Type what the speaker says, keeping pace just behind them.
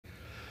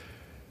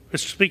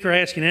Mr. Speaker, I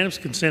ask unanimous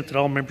consent that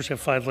all members have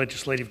 5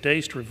 legislative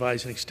days to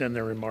revise and extend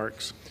their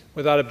remarks.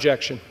 Without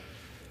objection.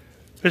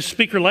 Mr.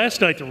 Speaker,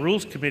 last night the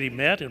Rules Committee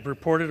met and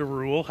reported a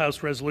rule,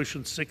 House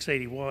Resolution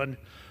 681,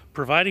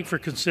 providing for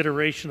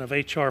consideration of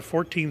H.R.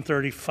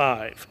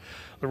 1435.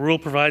 The rule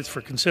provides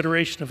for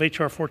consideration of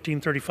H.R.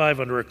 1435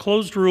 under a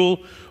closed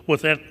rule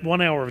with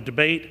 1 hour of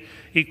debate,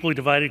 equally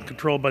divided and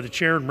controlled by the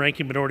chair and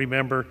ranking minority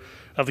member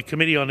of the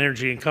Committee on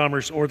Energy and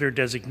Commerce or their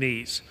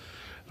designees.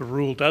 The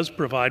rule does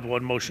provide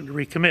 1 motion to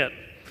recommit.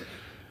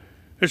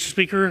 Mr.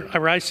 Speaker, I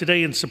rise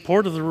today in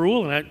support of the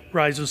rule, and I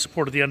rise in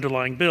support of the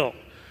underlying bill.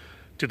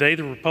 Today,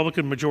 the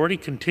Republican majority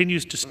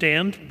continues to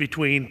stand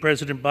between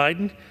President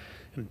Biden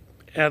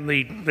and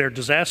their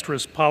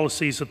disastrous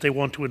policies that they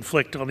want to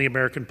inflict on the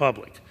American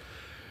public.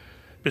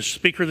 Mr.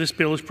 Speaker, this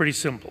bill is pretty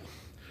simple.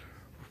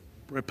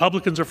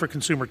 Republicans are for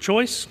consumer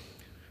choice.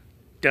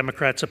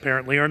 Democrats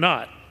apparently are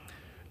not.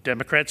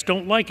 Democrats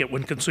don't like it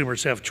when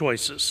consumers have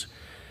choices.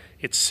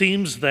 It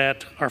seems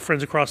that our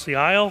friends across the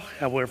aisle,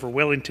 however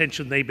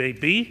well-intentioned they may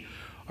be,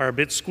 are a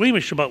bit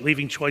squeamish about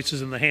leaving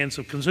choices in the hands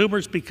of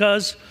consumers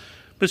because,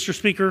 Mr.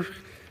 Speaker,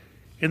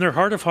 in their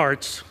heart of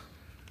hearts,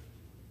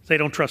 they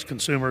don't trust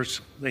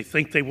consumers. They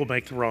think they will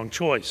make the wrong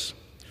choice.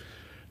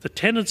 The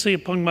tendency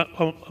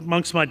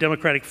amongst my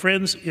Democratic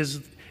friends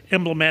is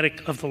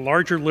emblematic of the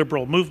larger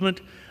liberal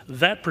movement.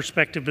 That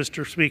perspective,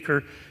 Mr.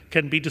 Speaker,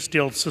 can be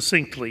distilled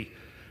succinctly.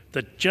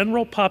 The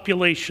general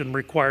population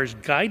requires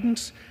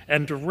guidance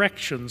and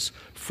directions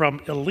from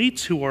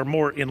elites who are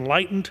more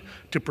enlightened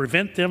to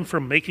prevent them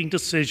from making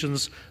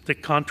decisions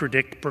that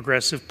contradict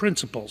progressive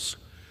principles.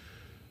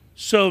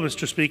 So,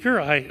 Mr.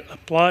 Speaker, I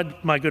applaud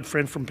my good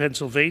friend from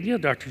Pennsylvania,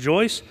 Dr.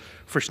 Joyce,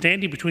 for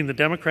standing between the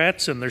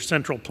Democrats and their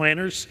central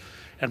planners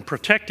and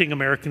protecting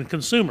American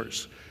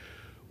consumers.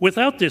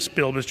 Without this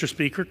bill, Mr.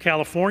 Speaker,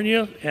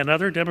 California and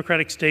other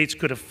Democratic states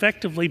could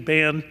effectively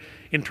ban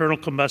internal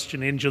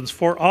combustion engines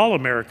for all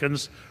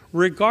Americans,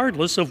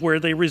 regardless of where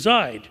they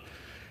reside.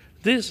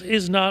 This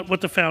is not what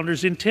the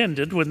founders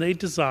intended when they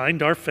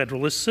designed our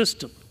federalist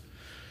system.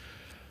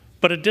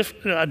 But a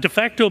de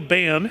facto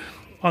ban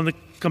on the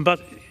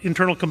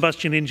internal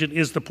combustion engine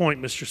is the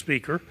point, Mr.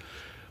 Speaker.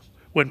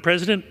 When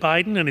President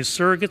Biden and his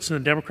surrogates in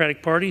the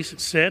Democratic Party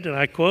said, and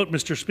I quote,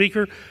 Mr.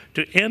 Speaker,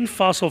 to end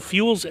fossil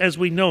fuels as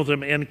we know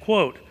them, end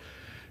quote.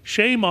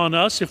 Shame on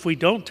us if we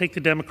don't take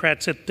the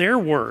Democrats at their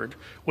word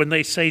when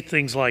they say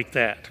things like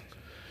that.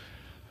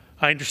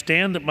 I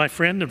understand that my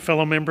friend and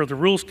fellow member of the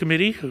Rules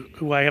Committee,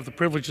 who I have the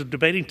privilege of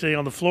debating today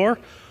on the floor,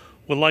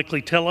 will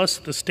likely tell us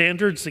the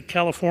standards that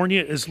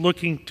California is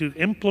looking to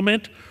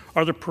implement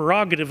are the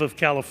prerogative of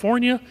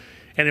California,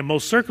 and in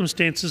most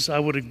circumstances I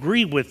would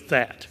agree with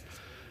that.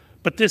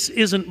 But this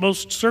isn't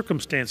most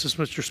circumstances,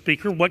 Mr.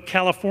 Speaker. What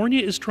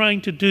California is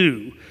trying to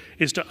do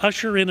is to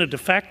usher in a de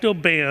facto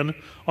ban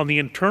on the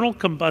internal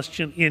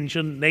combustion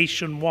engine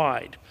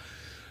nationwide.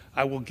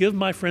 I will give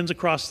my friends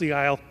across the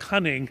aisle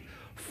cunning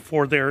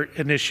for their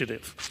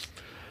initiative.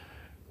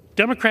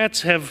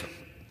 Democrats have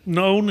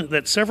known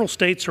that several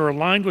states are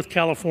aligned with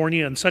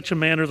California in such a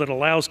manner that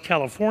allows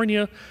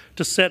California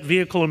to set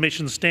vehicle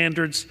emission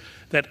standards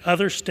that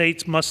other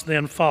states must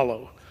then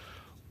follow.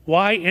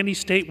 Why any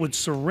state would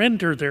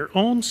surrender their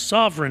own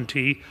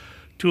sovereignty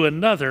to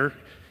another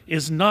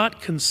is not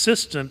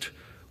consistent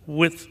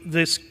with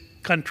this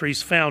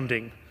country's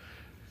founding.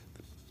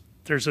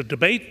 There's a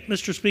debate,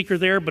 Mr. Speaker,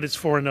 there, but it's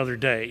for another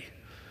day.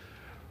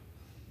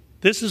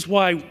 This is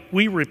why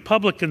we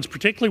Republicans,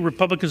 particularly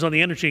Republicans on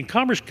the Energy and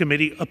Commerce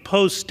Committee,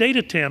 oppose state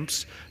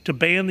attempts to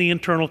ban the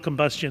internal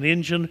combustion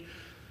engine.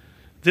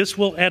 This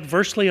will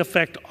adversely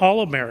affect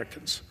all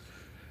Americans.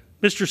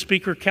 Mr.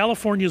 Speaker,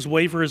 California's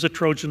waiver is a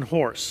Trojan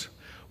horse.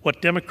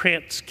 What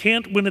Democrats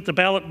can't win at the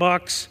ballot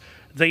box,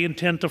 they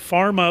intend to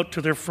farm out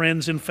to their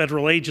friends in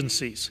federal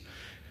agencies.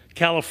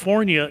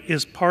 California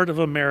is part of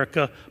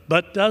America,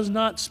 but does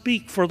not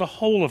speak for the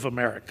whole of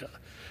America.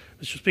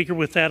 Mr. Speaker,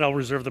 with that, I'll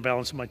reserve the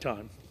balance of my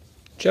time.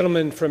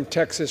 Gentleman from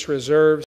Texas reserves.